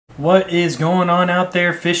What is going on out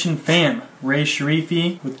there, fishing fam? Ray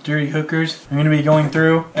Sharifi with Dirty Hookers. I'm going to be going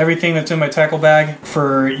through everything that's in my tackle bag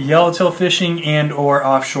for yellowtail fishing and or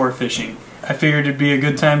offshore fishing. I figured it'd be a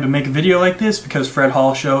good time to make a video like this because Fred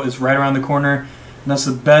Hall show is right around the corner, and that's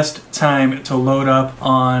the best time to load up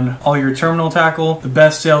on all your terminal tackle. The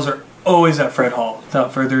best sales are always at Fred Hall.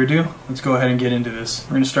 Without further ado, let's go ahead and get into this.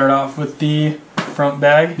 We're going to start off with the front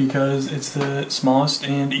bag because it's the smallest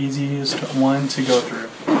and easiest one to go through.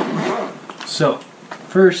 So,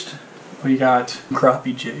 first we got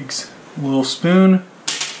crappie jigs. A little spoon,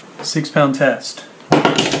 6-pound test.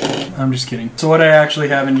 I'm just kidding. So what I actually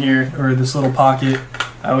have in here, or this little pocket,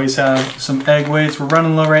 I always have some egg weights. We're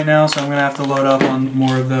running low right now, so I'm gonna have to load up on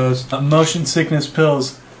more of those. Motion sickness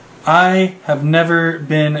pills. I have never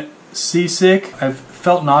been seasick. I've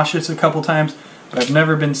felt nauseous a couple times, but I've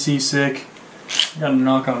never been seasick. I gotta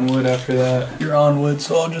knock on wood after that. You're on wood,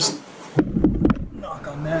 so I'll just knock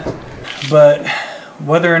on that. But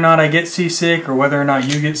whether or not I get seasick or whether or not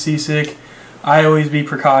you get seasick, I always be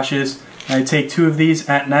precautious. I take 2 of these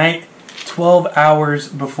at night, 12 hours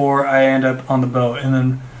before I end up on the boat, and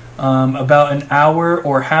then about an hour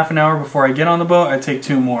or half an hour before I get on the boat, I take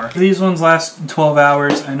 2 more. These ones last 12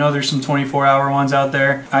 hours. I know there's some 24-hour ones out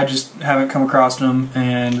there. I just haven't come across them,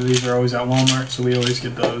 and these are always at Walmart, so we always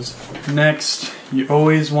get those. Next, you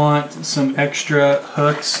always want some extra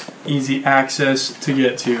hooks, easy access to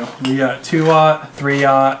get to. We got 2-aught,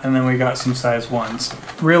 3-aught, and then we got some size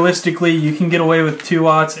 1s. Realistically, you can get away with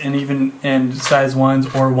 2-aughts and size 1s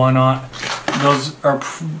or 1-aught. Those are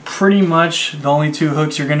pretty much the only 2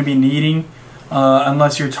 hooks you're going to be needing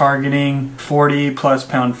unless you're targeting 40+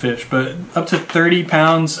 pound fish. But up to 30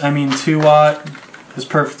 pounds, I mean 2-aught is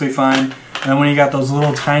perfectly fine. And then when you got those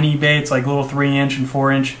little tiny baits like little 3-inch and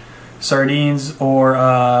 4-inch sardines or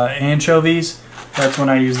anchovies, that's when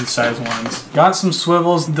I use the size 1s. Got some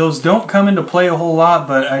swivels. Those don't come into play a whole lot,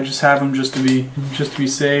 but I just have them just to be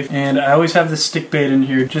safe. And I always have this stick bait in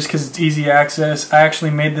here just because it's easy access. I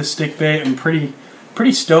actually made this stick bait. I'm pretty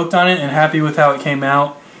stoked on it and happy with how it came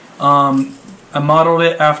out. I modeled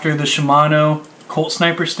it after the Shimano Colt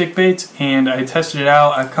Sniper stick baits, and I tested it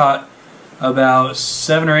out. I caught about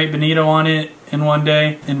 7 or 8 bonito on it in one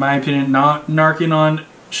day. In my opinion, not narking on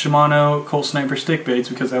Shimano Colt Sniper stick baits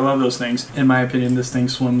because I love those things. In my opinion, this thing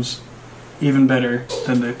swims even better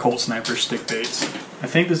than the Colt Sniper stick baits. I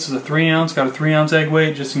think this is a 3-ounce, got a 3-ounce egg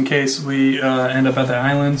weight just in case we end up at the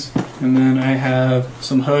islands. And then I have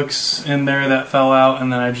some hooks in there that fell out,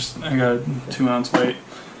 and then I got a 2-ounce weight.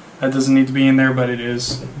 That doesn't need to be in there, but it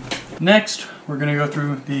is. Next, we're gonna go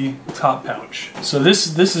through the top pouch. So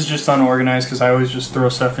this is just unorganized because I always just throw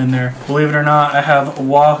stuff in there. Believe it or not, I have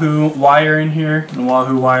Wahoo wire in here. And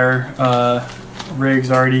Wahoo wire rig's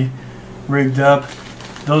already rigged up.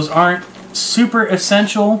 Those aren't super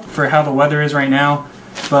essential for how the weather is right now,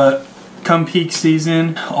 but come peak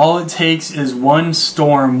season, all it takes is one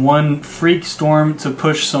freak storm to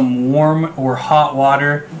push some warm or hot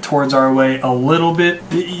water towards our way a little bit.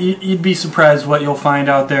 You'd be surprised what you'll find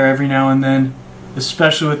out there every now and then,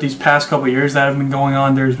 especially with these past couple years that have been going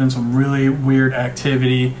on. There's been some really weird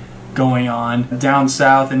activity going on down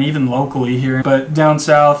south and even locally here. But down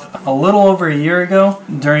south, a little over a year ago,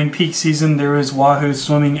 during peak season, there was wahoo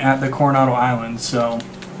swimming at the Coronado Islands, so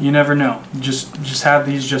you never know. Just have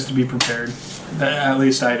these just to be prepared. At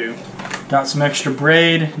least I do. Got some extra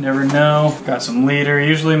braid, never know. Got some leader.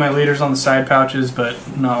 Usually my leader's on the side pouches,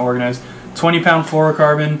 but not organized. 20-pound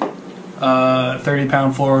fluorocarbon,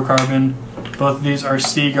 30-pound fluorocarbon. Both of these are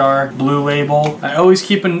Seagar Blue Label. I always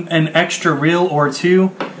keep an extra reel or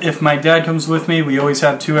 2. If my dad comes with me, we always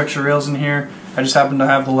have 2 extra reels in here. I just happen to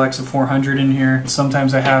have the Lexa 400 in here.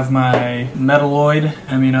 Sometimes I have my Metalloid.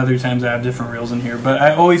 I mean, other times I have different reels in here. But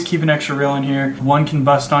I always keep an extra reel in here. One can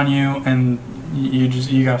bust on you, and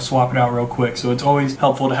you gotta swap it out real quick. So it's always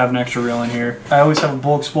helpful to have an extra reel in here. I always have a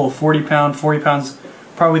bulk spool of 40 pound. 40 pounds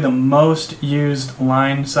probably the most used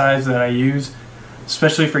line size that I use,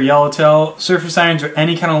 especially for yellowtail. Surface irons or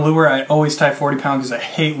any kind of lure, I always tie 40 pound because I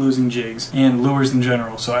hate losing jigs and lures in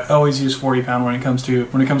general. So I always use 40 pound when it comes to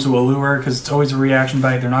a lure because it's always a reaction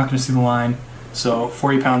bite. They're not going to see the line. So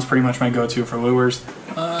 40 pounds pretty much my go-to for lures.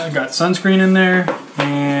 I got sunscreen in there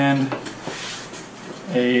and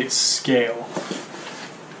a scale.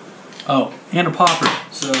 Oh, and a popper.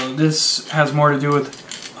 So this has more to do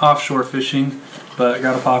with offshore fishing, but I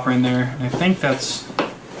got a popper in there. And I think that's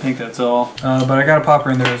all. But I got a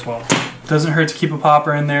popper in there as well. Doesn't hurt to keep a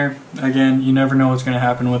popper in there. Again, you never know what's going to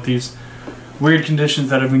happen with these weird conditions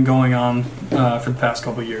that have been going on for the past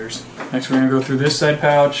couple years. Next, we're going to go through this side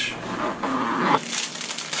pouch.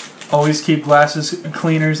 Always keep glasses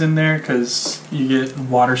cleaners in there because you get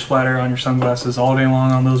water splatter on your sunglasses all day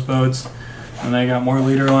long on those boats. And I got more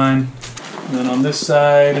leader line. And then on this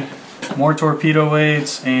side, more torpedo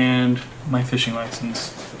weights and my fishing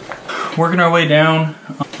license. Working our way down,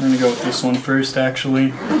 I'm gonna go with this one first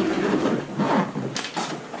actually.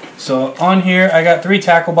 So on here, I got 3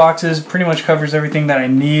 tackle boxes, pretty much covers everything that I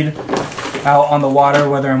need out on the water,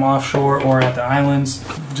 whether I'm offshore or at the islands.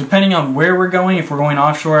 Depending on where we're going, if we're going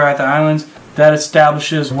offshore or at the islands, that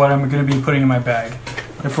establishes what I'm going to be putting in my bag.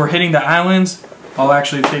 If we're hitting the islands, I'll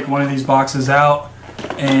actually take one of these boxes out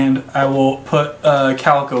and I will put a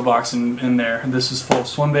calico box in there. This is full of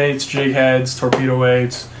swim baits, jig heads, torpedo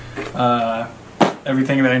weights,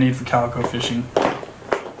 everything that I need for calico fishing.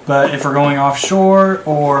 But if we're going offshore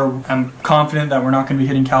or I'm confident that we're not going to be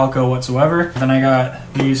hitting calico whatsoever, then I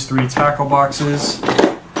got these 3 tackle boxes.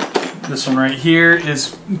 This one right here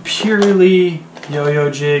is purely yo-yo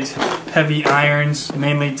jigs, heavy irons,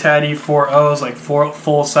 mainly Taddy 4.0s, like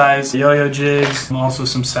full-size yo-yo jigs, and also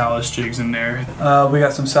some Salis jigs in there. We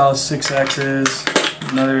got some Salis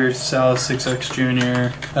 6Xs, another Salis 6X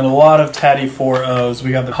Junior, and a lot of Taddy 4.0s.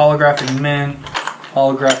 We got the holographic mint,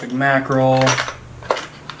 holographic mackerel,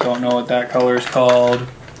 don't know what that color is called,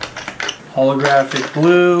 holographic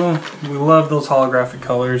blue. We love those holographic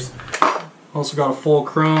colors. Also got a full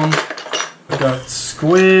chrome. I got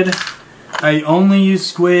squid. I only use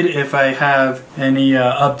squid if I have any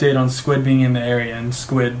update on squid being in the area and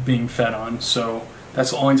squid being fed on. So that's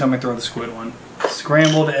the only time I throw the squid one.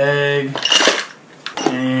 Scrambled egg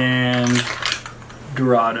and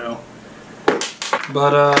dorado.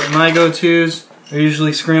 But my go-tos are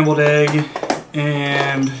usually scrambled egg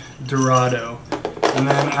and dorado. And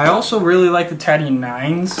then I also really like the Taddy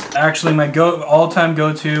 9s. Actually, my all-time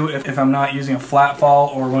go-to, if I'm not using a flat fall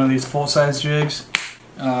or one of these full-size jigs,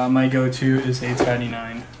 my go-to is a Taddy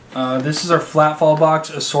 9. This is our flat fall box,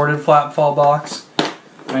 assorted flat fall box.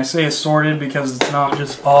 And I say assorted because it's not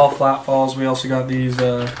just all flat falls. We also got these,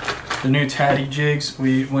 the new Taddy jigs.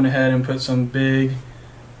 We went ahead and put some big,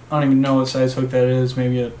 I don't even know what size hook that is,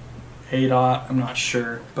 maybe a 8/0, I'm not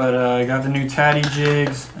sure. But I got the new Taddy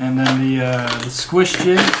jigs and then the squish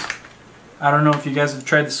jigs. I don't know if you guys have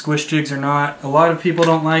tried the squish jigs or not. A lot of people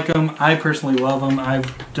don't like them. I personally love them.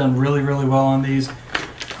 I've done really, really well on these,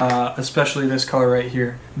 especially this color right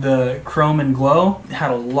here. The chrome and glow,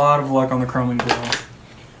 had a lot of luck on the chrome and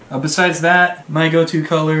glow. Besides that, my go-to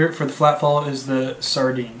color for the flat fall is the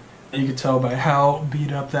sardine. You can tell by how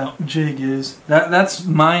beat up that jig is. That's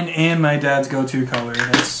mine and my dad's go-to color.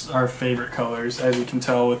 That's our favorite colors, as you can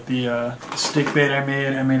tell with the stick bait I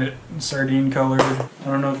made. I made it sardine colored. I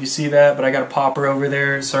don't know if you see that, but I got a popper over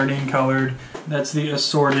there, sardine colored. That's the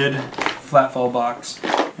assorted flat fall box.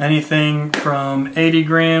 Anything from 80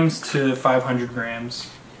 grams to 500 grams,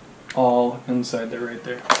 all inside there right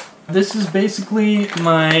there. This is basically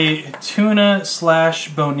my tuna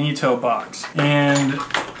 / bonito box. And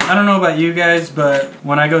I don't know about you guys, but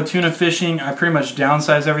when I go tuna fishing, I pretty much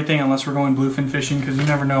downsize everything unless we're going bluefin fishing, because you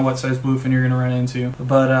never know what size bluefin you're going to run into.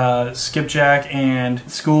 But skipjack and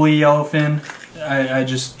schoolie yellowfin, I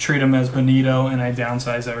just treat them as bonito and I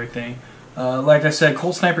downsize everything. Like I said,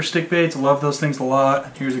 Cold Sniper stick baits, love those things a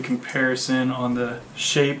lot. Here's a comparison on the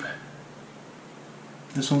shape.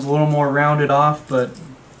 This one's a little more rounded off, but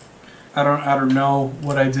I don't know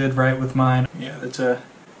what I did right with mine. Yeah, that's a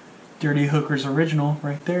Dirty Hookers original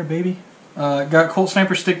right there, baby. Got Cold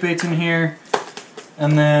Sniper stick baits in here,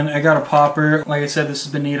 and then I got a popper. Like I said, this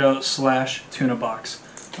is bonito / tuna box.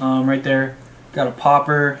 Right there, got a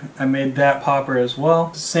popper. I made that popper as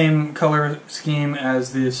well. Same color scheme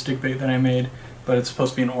as the stick bait that I made, but it's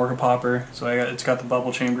supposed to be an orca popper, so it's got the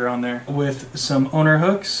bubble chamber on there with some owner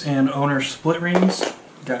hooks and owner split rings.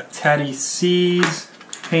 Got Taddy C's.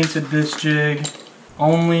 Painted this jig.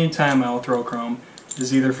 Only time I will throw chrome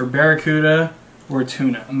is either for barracuda or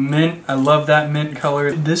tuna. Mint, I love that mint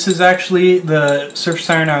color. This is actually the surface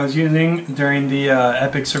iron I was using during the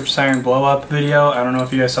epic surface iron blow up video. I don't know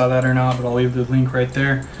if you guys saw that or not, but I'll leave the link right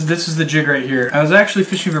there. This is the jig right here. I was actually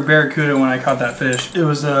fishing for barracuda when I caught that fish. It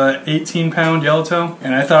was a 18-pound yellowtail,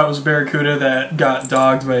 and I thought it was barracuda that got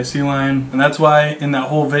dogged by a sea lion. And that's why in that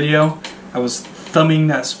whole video, I was thumbing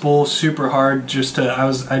that spool super hard just to,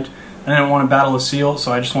 I didn't want to battle a seal,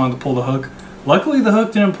 so I just wanted to pull the hook. Luckily the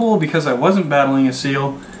hook didn't pull because I wasn't battling a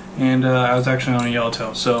seal, and I was actually on a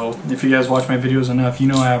yellowtail. So if you guys watch my videos enough, you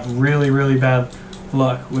know I have really, really bad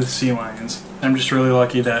luck with sea lions. I'm just really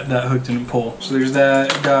lucky that that hook didn't pull. So there's that,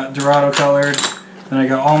 got dorado colored. Then I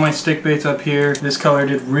got all my stick baits up here. This color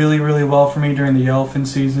did really, really well for me during the yellowfin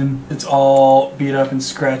season. It's all beat up and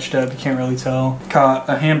scratched up, you can't really tell. Caught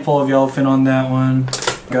a handful of yellowfin on that one.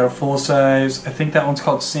 Got a full size, I think that one's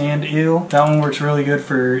called sand eel. That one works really good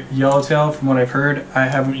for yellowtail from what I've heard. I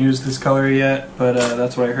haven't used this color yet, but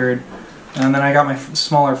that's what I heard. And then I got my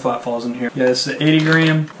smaller flat falls in here. Yeah, this is 80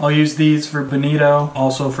 gram. I'll use these for bonito,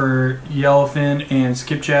 also for yellowfin and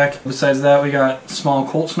skipjack. Besides that, we got small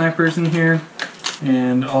Colt snipers in here,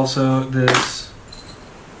 and also this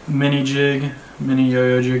mini jig, mini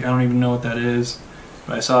yo-yo jig. I don't even know what that is,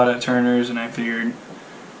 but I saw it at Turner's and I figured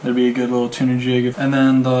that'd be a good little tuna jig. And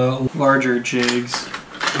then the larger jigs,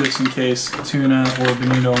 just in case tuna or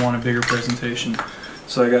bonito want a bigger presentation.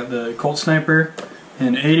 So I got the Colt sniper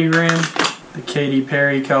in 80 gram, the Katy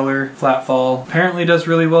Perry color flat fall. Apparently does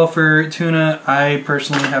really well for tuna. I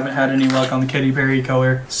personally haven't had any luck on the Katy Perry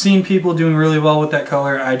color. Seen people doing really well with that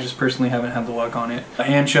color. I just personally haven't had the luck on it.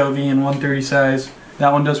 Anchovy in 130 size.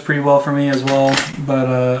 That one does pretty well for me as well.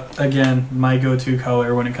 But again, my go-to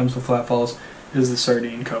color when it comes to flat falls is the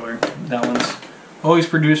sardine color. That one's always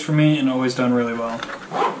produced for me and always done really well.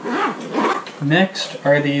 Next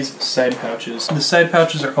are these side pouches. The side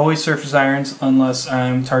pouches are always surface irons unless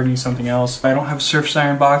I'm targeting something else. I don't have a surface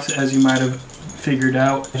iron box, as you might have figured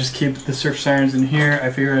out. I just keep the surface irons in here.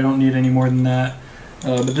 I figure I don't need any more than that.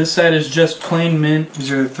 But this side is just plain mint.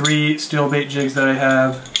 These are the 3 steel bait jigs that I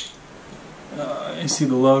have. You see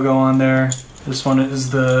the logo on there. This one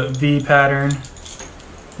is the V pattern.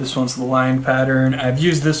 This one's the line pattern. I've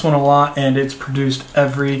used this one a lot and it's produced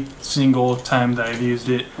every single time that I've used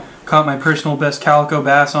it. Caught my personal best calico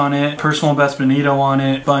bass on it, personal best bonito on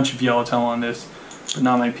it, bunch of yellowtail on this, but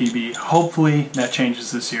not my PB. Hopefully that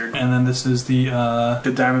changes this year. And then this is the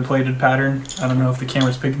diamond plated pattern. I don't know if the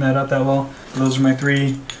camera's picking that up that well. Those are my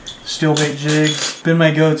 3 steel bait jigs. Been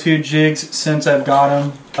my go-to jigs since I've got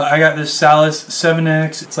them. I got this Salis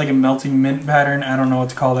 7X. It's like a melting mint pattern. I don't know what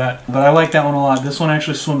to call that, but I like that one a lot. This one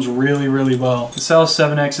actually swims really, really well. The Salis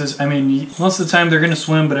 7Xs, I mean, most of the time they're gonna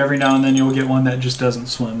swim, but every now and then you'll get one that just doesn't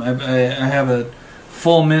swim. I have a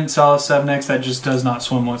full mint Salis 7X that just does not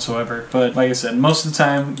swim whatsoever. But like I said, most of the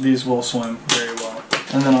time these will swim very well.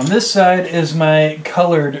 And then on this side is my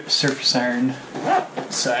colored surface iron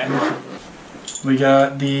side. We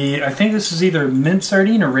got the, I think this is either mint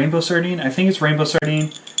sardine or rainbow sardine. I think it's rainbow sardine,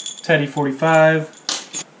 Teddy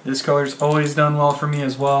 45. This color's always done well for me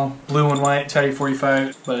as well. Blue and white, Teddy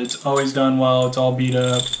 45, but it's always done well. It's all beat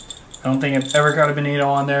up. I don't think I've ever got a bonito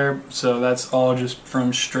on there, so that's all just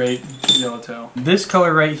from straight yellowtail. This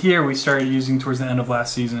color right here we started using towards the end of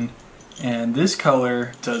last season. And this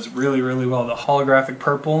color does really, really well. The holographic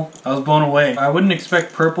purple, I was blown away. I wouldn't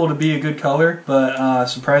expect purple to be a good color, but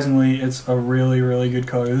surprisingly, it's a really, really good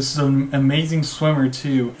color. This is an amazing swimmer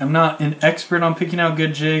too. I'm not an expert on picking out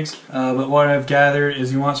good jigs, but what I've gathered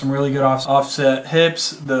is you want some really good offset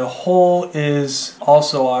hips. The hole is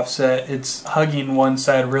also offset. It's hugging one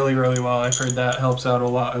side really, really well. I've heard that helps out a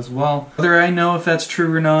lot as well. Whether I know if that's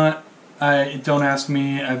true or not, don't ask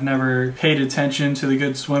me. I've never paid attention to the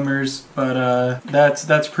good swimmers, but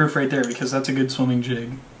that's proof right there because that's a good swimming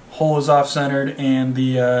jig. Hole is off-centered, and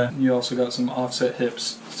the you also got some offset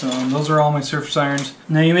hips. So those are all my surface irons.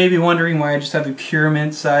 Now you may be wondering why I just have the pure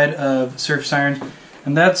mint side of surface irons,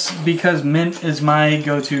 and that's because mint is my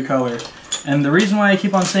go-to color. And the reason why I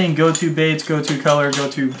keep on saying go-to baits, go-to color,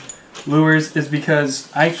 go-to lures is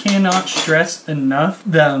because I cannot stress enough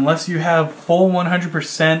that unless you have full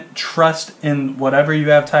 100% trust in whatever you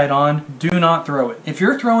have tied on, do not throw it. If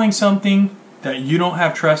you're throwing something that you don't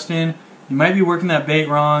have trust in, you might be working that bait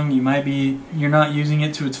wrong, you're not using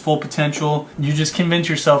it to its full potential. You just convince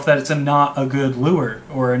yourself that it's not a good lure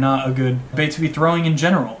or not a good bait to be throwing in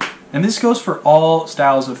general. And this goes for all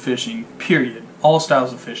styles of fishing, period. All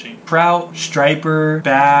styles of fishing. Trout, striper,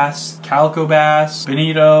 bass, calico bass,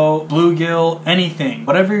 bonito, bluegill, anything.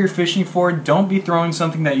 Whatever you're fishing for, don't be throwing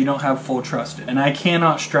something that you don't have full trust in. And I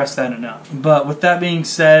cannot stress that enough. But with that being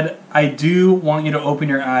said, I do want you to open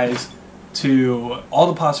your eyes to all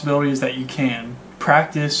the possibilities that you can.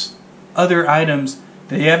 Practice other items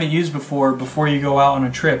that you haven't used before you go out on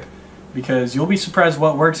a trip, because you'll be surprised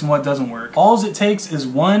what works and what doesn't work. All it takes is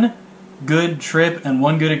one good trip and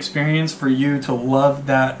one good experience for you to love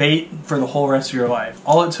that bait for the whole rest of your life.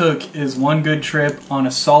 All it took is one good trip on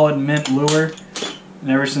a solid mint lure,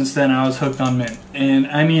 and ever since then I was hooked on mint. And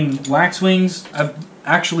I mean, wax wings, I've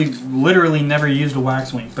actually literally never used a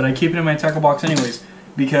wax wing, but I keep it in my tackle box anyways,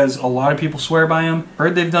 because a lot of people swear by them.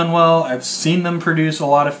 Heard they've done well. I've seen them produce a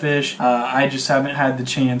lot of fish. I just haven't had the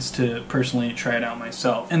chance to personally try it out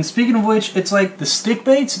myself. And speaking of which, it's like the stick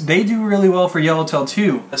baits, they do really well for yellowtail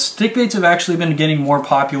too. Stick baits have actually been getting more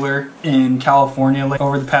popular in California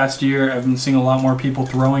over the past year. I've been seeing a lot more people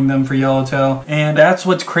throwing them for yellowtail. And that's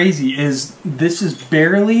what's crazy, is this is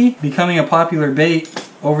barely becoming a popular bait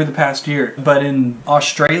over the past year. But in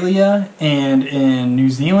Australia and in New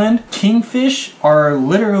Zealand, kingfish are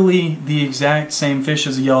literally the exact same fish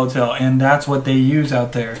as a yellowtail, and that's what they use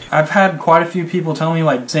out there. I've had quite a few people tell me,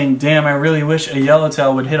 like, saying, damn, I really wish a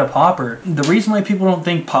yellowtail would hit a popper. The reason why people don't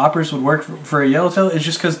think poppers would work for a yellowtail is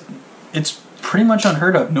just because it's pretty much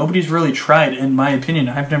unheard of. Nobody's really tried, in my opinion.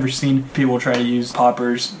 I've never seen people try to use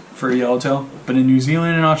poppers for a yellowtail. But in New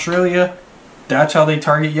Zealand and Australia, that's how they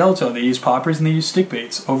target yellowtail. They use poppers and they use stick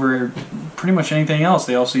baits over pretty much anything else.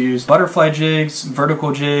 They also use butterfly jigs,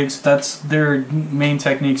 vertical jigs. That's their main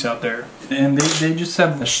techniques out there. And they just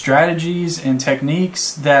have strategies and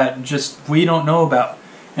techniques that just we don't know about.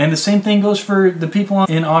 And the same thing goes for the people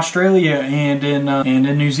in Australia and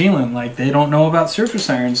in New Zealand. Like, they don't know about surface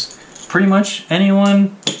irons. Pretty much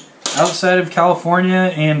anyone outside of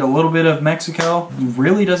California and a little bit of Mexico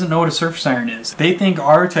really doesn't know what a surface iron is. They think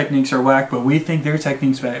our techniques are whack, but we think their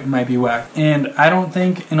techniques might be whack. And I don't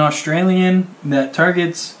think an Australian that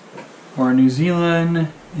targets, or New Zealand,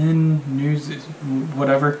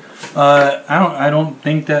 whatever, I don't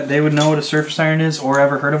think that they would know what a surface iron is or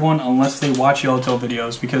ever heard of one unless they watch yellowtail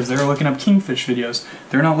videos, because they're looking up kingfish videos.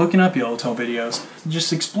 They're not looking up yellowtail videos.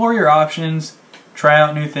 Just explore your options, try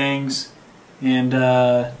out new things, and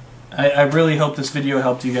I really hope this video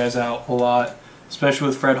helped you guys out a lot, especially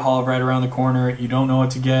with Fred Hall right around the corner. You don't know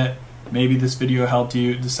what to get. Maybe this video helped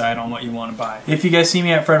you decide on what you want to buy. If you guys see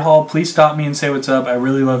me at Fred Hall, please stop me and say what's up. I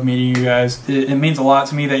really love meeting you guys. It means a lot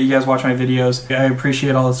to me that you guys watch my videos. I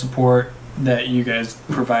appreciate all the support that you guys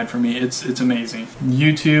provide for me. It's amazing.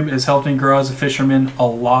 YouTube has helped me grow as a fisherman a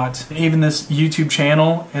lot. Even this YouTube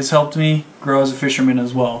channel has helped me grow as a fisherman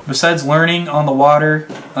as well. Besides learning on the water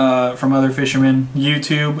from other fishermen,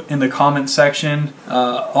 YouTube, in the comment section,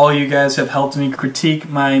 all you guys have helped me critique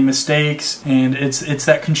my mistakes, and it's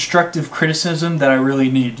that constructive criticism that I really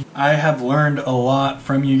need. I have learned a lot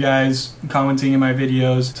from you guys commenting in my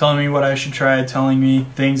videos, telling me what I should try, telling me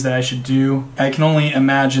things that I should do. I can only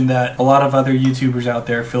imagine that a lot of other YouTubers out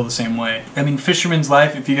there feel the same way. I mean, Fisherman's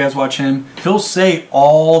Life, if you guys watch him, he'll say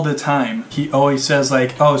all the time, he always says,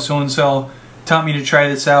 like, oh, so-and-so taught me to try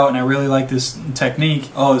this out and I really like this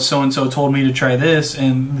technique. Oh, so-and-so told me to try this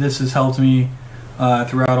and this has helped me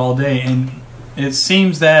throughout all day. And it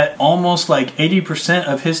seems that almost like 80%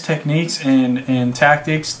 of his techniques and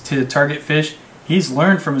tactics to target fish, he's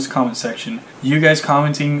learned from his comment section. You guys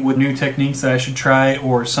commenting with new techniques that I should try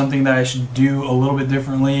or something that I should do a little bit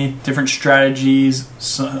differently, different strategies,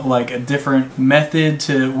 like a different method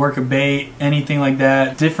to work a bait, anything like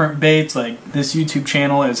that, different baits. Like, this YouTube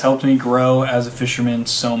channel has helped me grow as a fisherman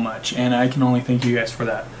so much, and I can only thank you guys for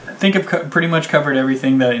that. I think I've pretty much covered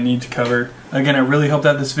everything that I need to cover. Again, I really hope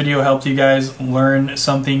that this video helped you guys learn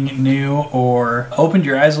something new or opened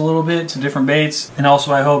your eyes a little bit to different baits. And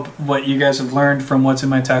also, I hope what you guys have learned from what's in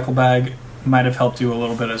my tackle bag might have helped you a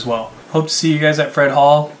little bit as well. Hope to see you guys at Fred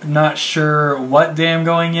Hall. Not sure what day I'm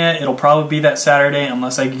going yet. It'll probably be that Saturday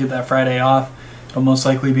unless I can get that Friday off. It'll most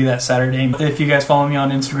likely be that Saturday. If you guys follow me on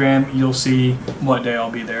Instagram, you'll see what day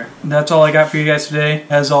I'll be there. That's all I got for you guys today.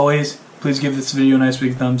 As always, please give this video a nice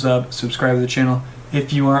big thumbs up. Subscribe to the channel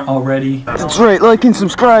if you aren't already. That's right, like and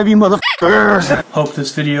subscribe, you motherfuckers. Hope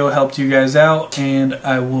this video helped you guys out, and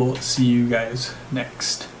I will see you guys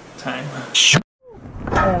next time.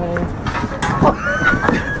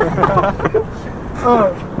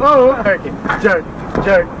 Jerky, jerk,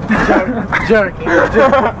 jerk, jerk, jerky,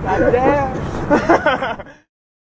 jerk. Goddamn.